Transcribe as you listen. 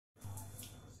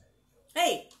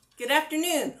Hey, good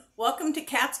afternoon. Welcome to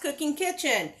Kat's Cooking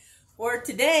Kitchen, where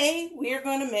today we are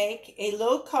going to make a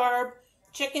low-carb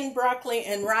chicken, broccoli,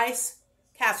 and rice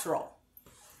casserole.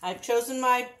 I've chosen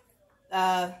my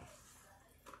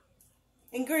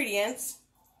ingredients.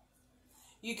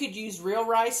 You could use real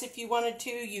rice if you wanted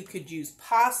to. You could use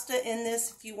pasta in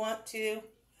this if you want to.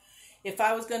 If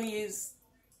I was going to use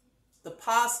the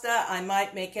pasta, I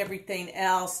might make everything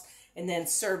else and then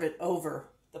serve it over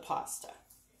the pasta.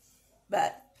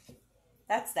 But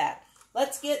that's that.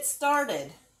 Let's get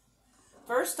started.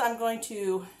 First, I'm going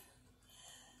to,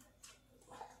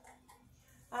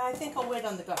 I think I'll wait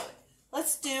on the garlic.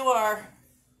 Let's do our,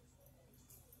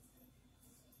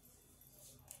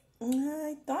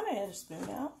 I thought I had a spoon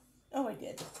out. Oh, I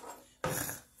did.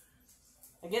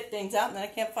 I get things out and then I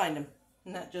can't find them.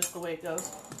 Isn't that just the way it goes?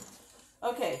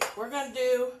 Okay, we're going to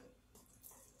do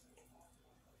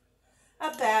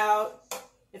about,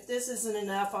 if this isn't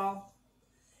enough, I'll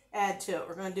add to it.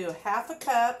 We're going to do a half a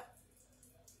cup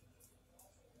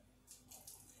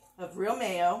of real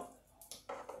mayo.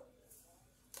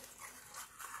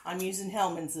 I'm using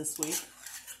Hellmann's this week.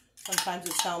 Sometimes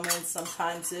it's Hellmann's,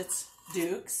 sometimes it's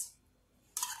Duke's.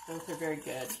 Both are very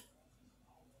good.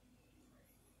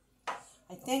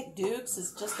 I think Duke's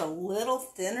is just a little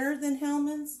thinner than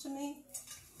Hellmann's to me.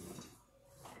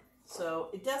 So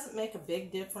it doesn't make a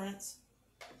big difference,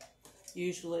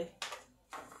 usually.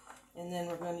 And then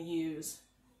we're going to use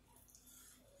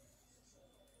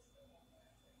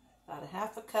about a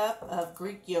half a cup of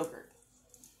Greek yogurt.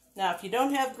 Now, if you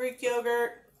don't have Greek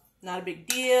yogurt, not a big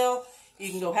deal. You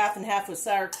can go half and half with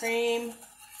sour cream,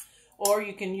 or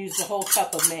you can use the whole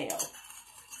cup of mayo.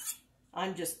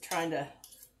 I'm just trying to,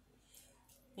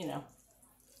 you know,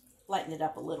 lighten it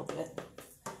up a little bit.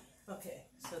 Okay,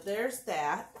 so there's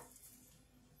that.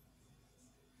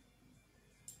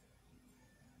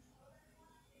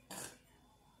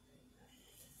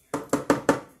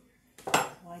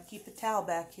 I keep a towel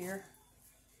back here.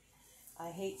 I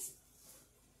hate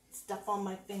stuff on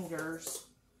my fingers.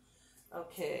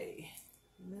 Okay,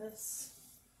 this.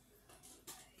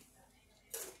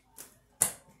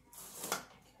 Okay.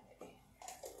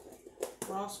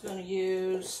 We're also going to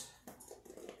use,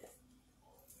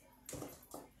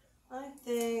 I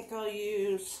think I'll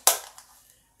use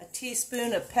a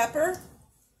teaspoon of pepper.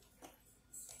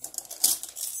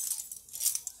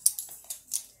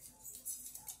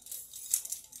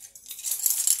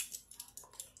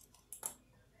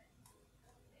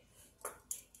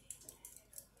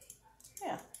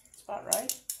 About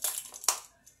right.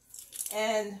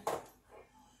 And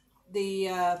the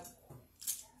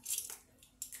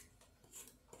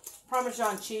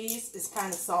Parmesan cheese is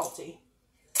kind of salty.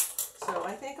 So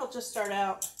I think I'll just start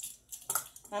out,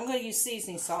 I'm going to use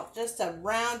seasoning salt, just a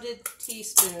rounded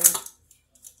teaspoon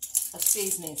of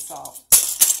seasoning salt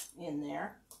in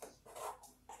there.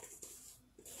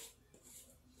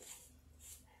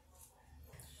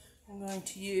 I'm going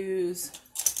to use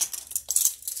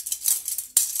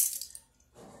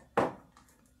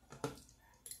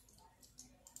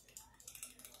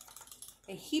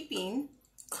a heaping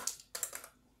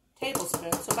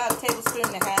tablespoon, so about a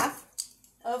tablespoon and a half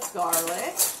of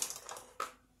garlic,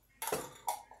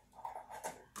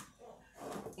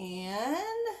 and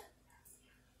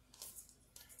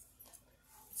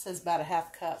it says about a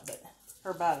half cup, but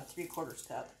or about a 3/4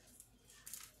 cup.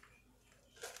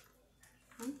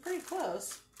 I'm pretty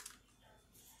close.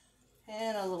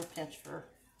 And a little pinch for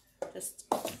just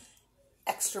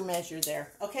extra measure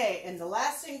there. Okay, and the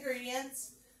last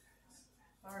ingredients,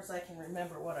 as far as I can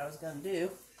remember what I was going to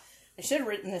do. I should have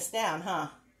written this down, huh?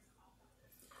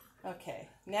 Okay,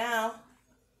 now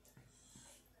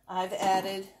I've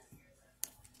added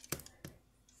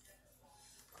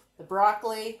the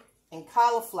broccoli and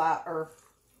cauliflower,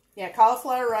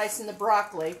 cauliflower rice and the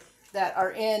broccoli that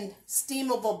are in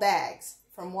steamable bags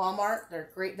from Walmart. They're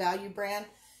a Great Value brand.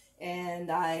 And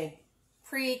I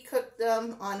pre-cooked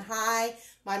them on high.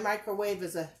 My microwave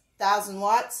is 1,000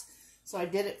 watts. So I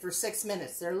did it for 6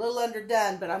 minutes. They're a little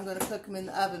underdone, but I'm going to cook them in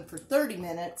the oven for 30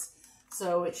 minutes.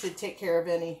 So it should take care of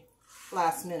any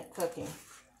last minute cooking.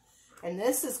 And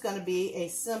this is going to be a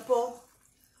simple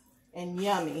and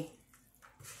yummy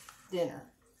dinner.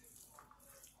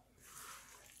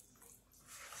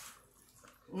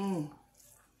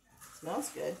 Smells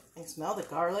good. I can smell the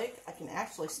garlic. I can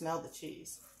actually smell the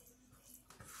cheese.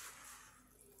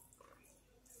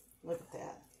 Look at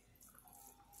that.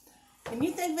 Can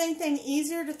you think of anything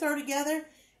easier to throw together?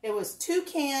 It was 2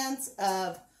 cans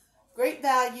of Great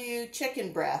Value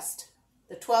chicken breast.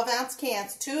 The 12-ounce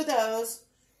cans, 2 of those.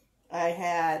 I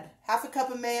had half a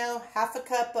cup of mayo, half a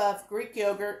cup of Greek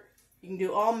yogurt, You can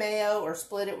do all mayo or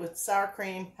split it with sour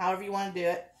cream, however you want to do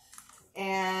it.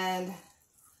 And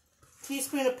a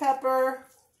teaspoon of pepper,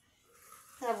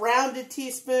 a rounded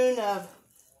teaspoon of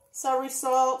celery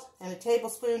salt, and a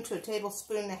tablespoon to a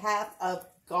tablespoon and a half of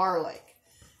garlic.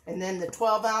 And then the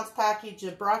 12-ounce package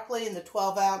of broccoli and the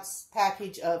 12-ounce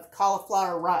package of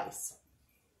cauliflower rice.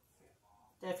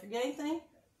 Did I forget anything?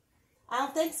 I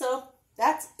don't think so.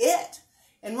 That's it.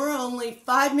 And we're only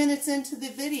 5 minutes into the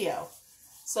video.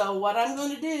 So what I'm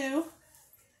going to do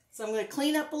is I'm going to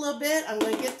clean up a little bit. I'm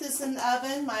going to get this in the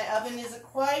oven. My oven isn't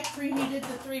quite preheated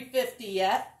to 350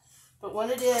 yet. But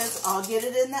when it is, I'll get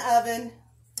it in the oven.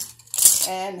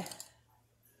 And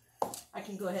I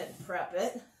can go ahead and prep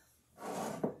it.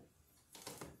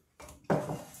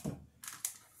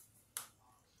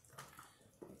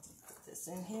 Put this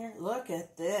in here. Look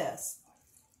at this.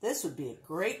 This would be a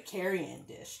great carry-in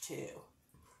dish too.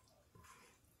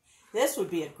 This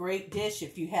would be a great dish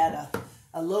if you had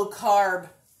a low-carb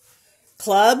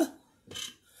club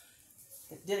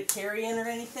that did a carry-in or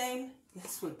anything.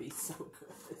 This would be so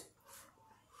good.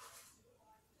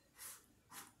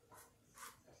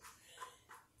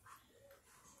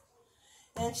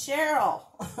 And Cheryl,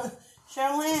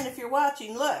 Cheryl-Ann, if you're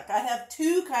watching, look, I have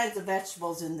 2 kinds of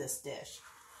vegetables in this dish.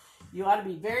 You ought to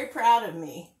be very proud of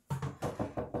me.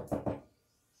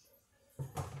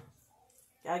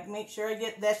 I make sure I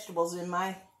get vegetables in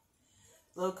my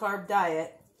low-carb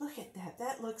diet. Look at that.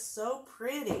 That looks so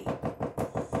pretty.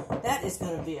 That is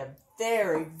going to be a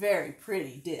very, very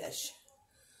pretty dish.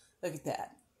 Look at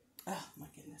that. Oh, my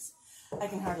goodness. I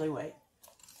can hardly wait.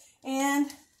 And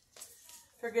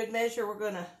for good measure, we're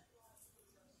going to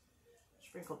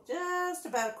sprinkle just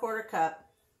about a 1/4 cup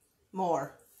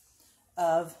more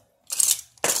of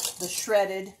the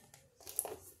shredded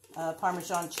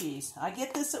Parmesan cheese. I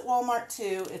get this at Walmart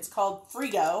too. It's called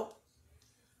Frigo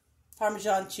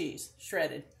Parmesan cheese,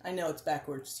 shredded. I know it's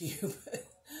backwards to you, but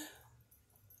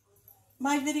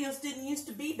my videos didn't used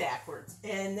to be backwards.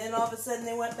 And then all of a sudden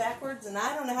they went backwards, and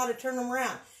I don't know how to turn them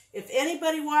around. If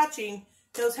anybody watching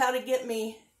knows how to get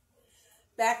me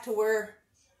back to where,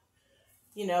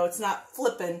 you know, it's not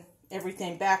flipping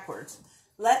everything backwards,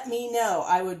 let me know.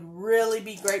 I would really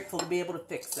be grateful to be able to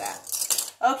fix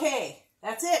that. Okay,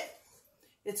 that's it.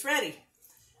 It's ready.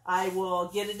 I will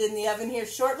get it in the oven here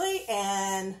shortly,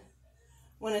 and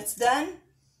when it's done,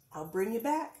 I'll bring you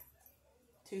back.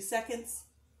 2 seconds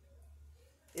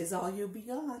is all you'll be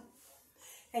gone.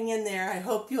 Hang in there. I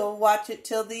hope you'll watch it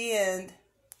till the end.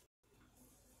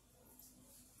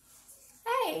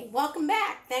 Hey, welcome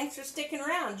back. Thanks for sticking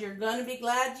around. You're going to be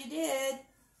glad you did.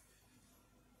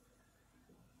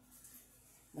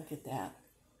 Look at that.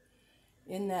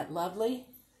 Isn't that lovely?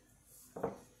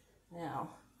 Now,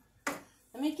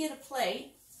 let me get a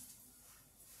plate.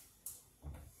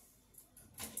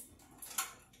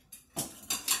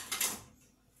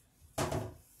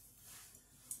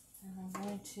 And I'm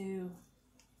going to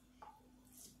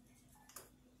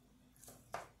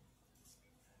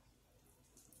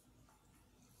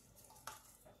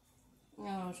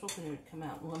I was hoping it would come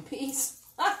out in one piece.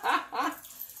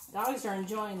 Dogs are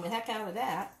enjoying the heck out of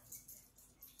that.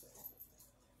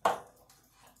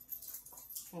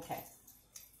 Okay.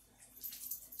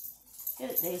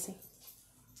 Get it, Daisy.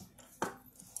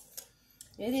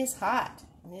 It is hot,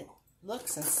 and it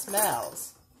looks and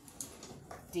smells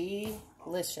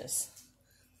delicious.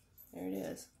 There it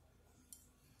is.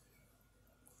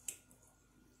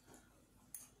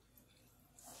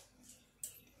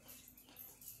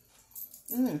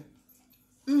 Mmm.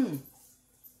 Mmm.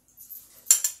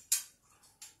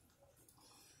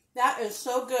 That is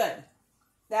so good.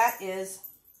 That is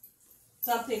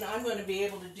something I'm going to be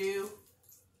able to do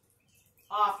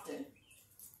often,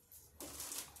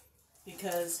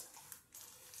 because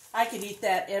I could eat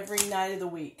that every night of the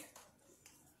week.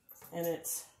 And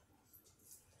it's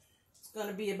going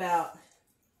to be about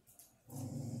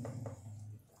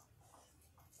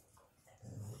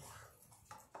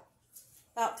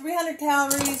about 300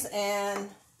 calories, and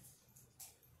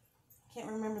I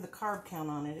can't remember the carb count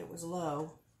on it. It was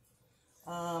low.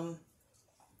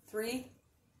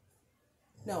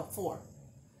 4.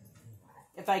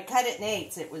 If I cut it in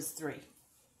 8s, it was 3.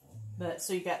 But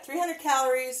so you got 300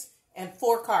 calories and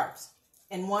 4 carbs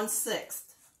in 1/6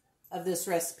 of this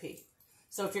recipe.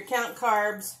 So if you're counting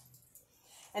carbs,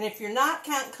 and if you're not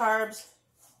counting carbs,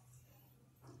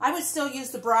 I would still use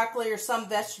the broccoli or some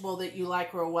vegetable that you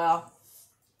like real well.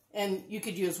 And you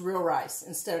could use real rice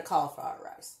instead of cauliflower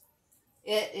rice.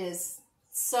 It is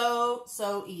so,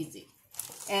 so easy.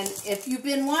 And if you've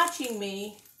been watching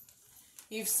me,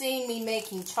 you've seen me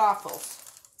making chaffles.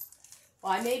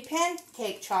 Well, I made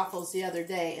pancake chaffles the other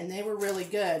day, and they were really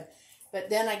good. But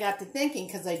then I got to thinking,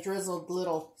 because I drizzled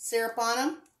little syrup on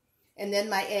them, and then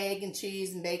my egg and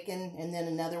cheese and bacon, and then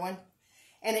another one.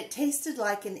 And it tasted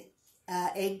like an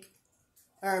egg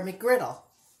or McGriddle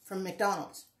from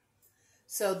McDonald's.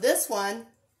 So this one,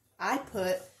 I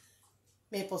put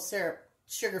maple syrup,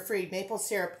 sugar-free maple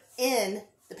syrup in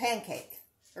the pancake,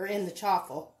 or in the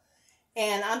chaffle.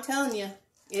 And I'm telling you,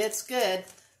 it's good.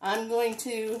 I'm going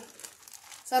to,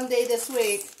 someday this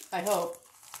week, I hope,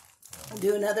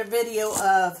 do another video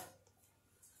of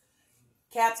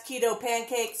Kat's Keto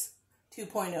Pancakes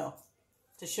 2.0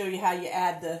 to show you how you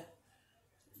add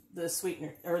the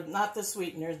sweetener, or not the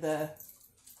sweetener, the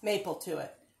maple to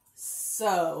it.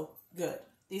 So good.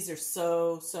 These are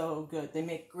so, so good. They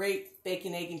make great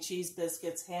bacon, egg, and cheese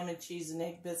biscuits, ham and cheese and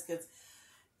egg biscuits.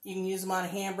 You can use them on a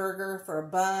hamburger, for a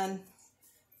bun.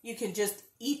 You can just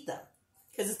eat them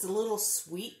because it's a little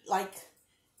sweet, like,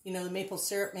 you know, the maple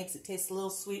syrup makes it taste a little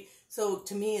sweet. So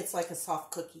to me, it's like a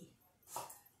soft cookie.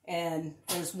 And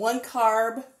there's 1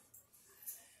 carb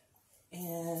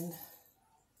and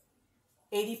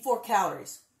 84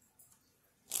 calories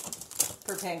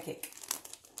per pancake.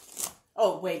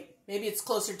 Oh, wait, maybe it's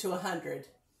closer to 100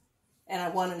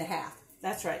 and 1.5.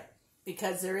 That's right,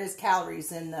 because there is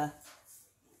calories in the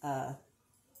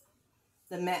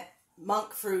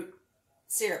monk fruit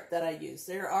syrup that I use.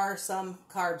 There are some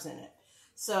carbs in it.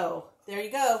 So there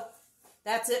you go.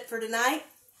 That's it for tonight.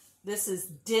 This is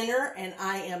dinner, and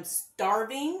I am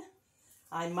starving.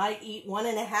 I might eat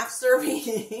 1.5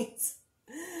 servings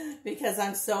because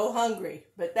I'm so hungry.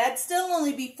 But that'd still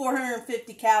only be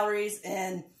 450 calories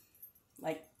and,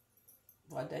 like,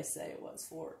 what did I say it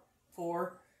was?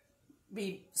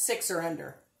 Be 6 or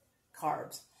under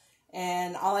carbs.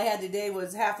 And all I had today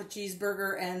was half a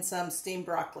cheeseburger and some steamed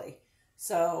broccoli.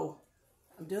 So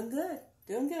I'm doing good.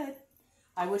 Doing good.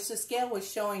 I wish the scale was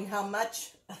showing how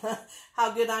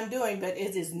good I'm doing, but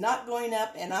it is not going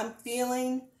up, and I'm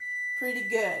feeling pretty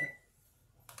good.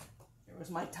 There was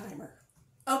my timer.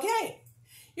 Okay,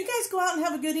 you guys go out and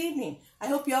have a good evening. I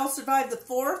hope you all survived the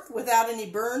 4th without any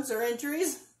burns or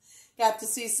injuries. Got to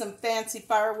see some fancy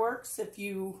fireworks if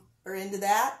you are into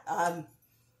that. I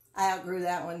outgrew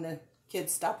that when the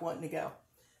kids stopped wanting to go.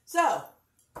 So,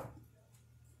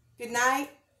 good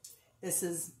night. This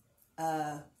is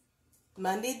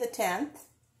Monday the 10th.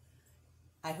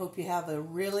 I hope you have a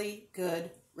really good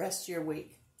rest of your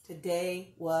week.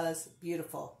 Today was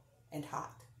beautiful and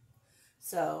hot.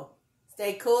 So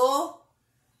stay cool.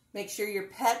 Make sure your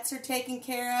pets are taken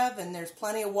care of, and there's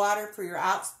plenty of water for your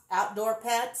outdoor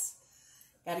pets.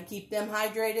 Got to keep them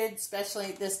hydrated, especially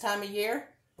at this time of year.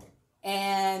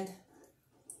 And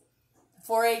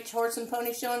 4-H Horse and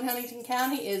Pony Show in Huntington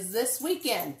County is this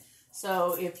weekend.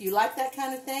 So if you like that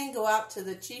kind of thing, go out to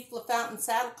the Chief LaFountain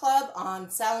Saddle Club on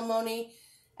Salamone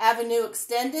Avenue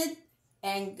Extended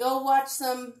and go watch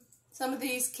some of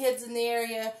these kids in the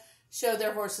area show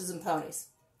their horses and ponies.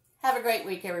 Have a great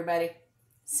week, everybody.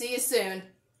 See you soon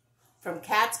from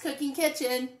Kat's Cooking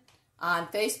Kitchen on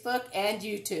Facebook and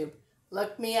YouTube.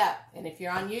 Look me up, and if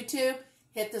you're on YouTube,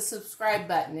 hit the subscribe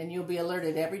button and you'll be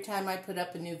alerted every time I put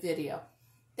up a new video.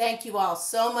 Thank you all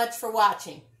so much for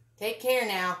watching. Take care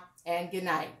now, and good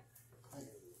night.